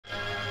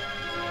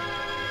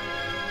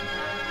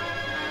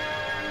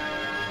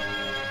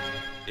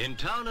In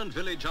town and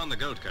village on the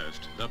Gold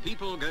Coast, the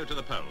people go to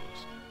the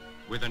polls.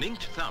 With an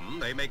inked thumb,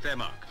 they make their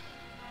mark.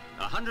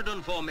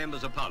 104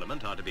 members of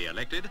parliament are to be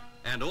elected,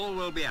 and all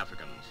will be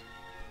Africans.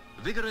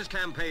 Vigorous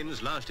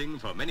campaigns lasting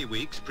for many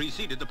weeks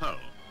preceded the poll.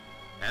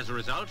 As a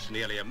result,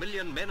 nearly 1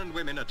 million men and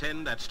women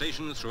attend at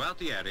stations throughout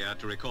the area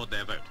to record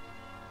their vote.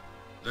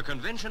 The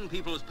Convention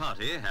People's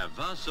Party have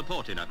vast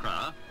support in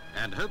Accra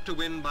and hope to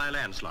win by a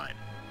landslide.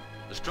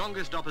 The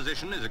strongest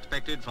opposition is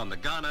expected from the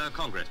Ghana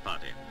Congress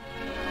Party.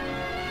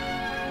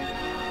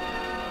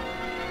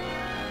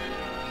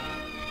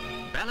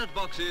 Ballot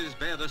boxes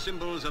bear the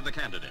symbols of the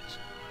candidates.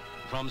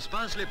 From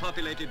sparsely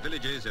populated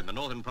villages in the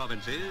northern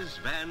provinces,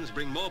 vans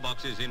bring more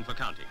boxes in for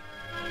counting.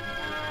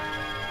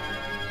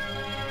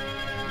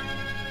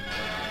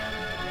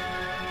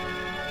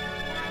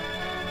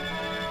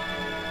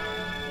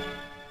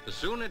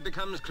 Soon it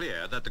becomes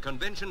clear that the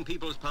Convention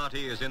People's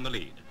Party is in the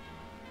lead.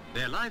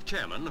 Their life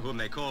chairman, whom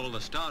they call the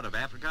Star of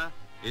Africa,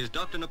 is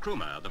Dr.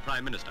 Nkrumah, the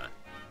Prime Minister.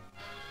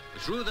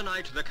 Through the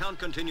night, the count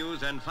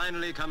continues, and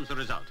finally comes the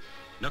result.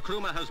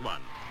 Nkrumah has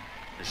won.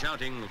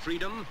 Shouting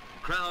freedom,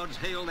 crowds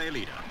hail their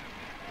leader.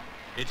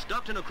 It's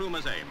Dr.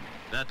 Nkrumah's aim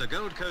that the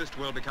Gold Coast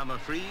will become a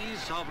free,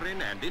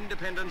 sovereign and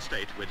independent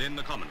state within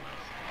the Commonwealth.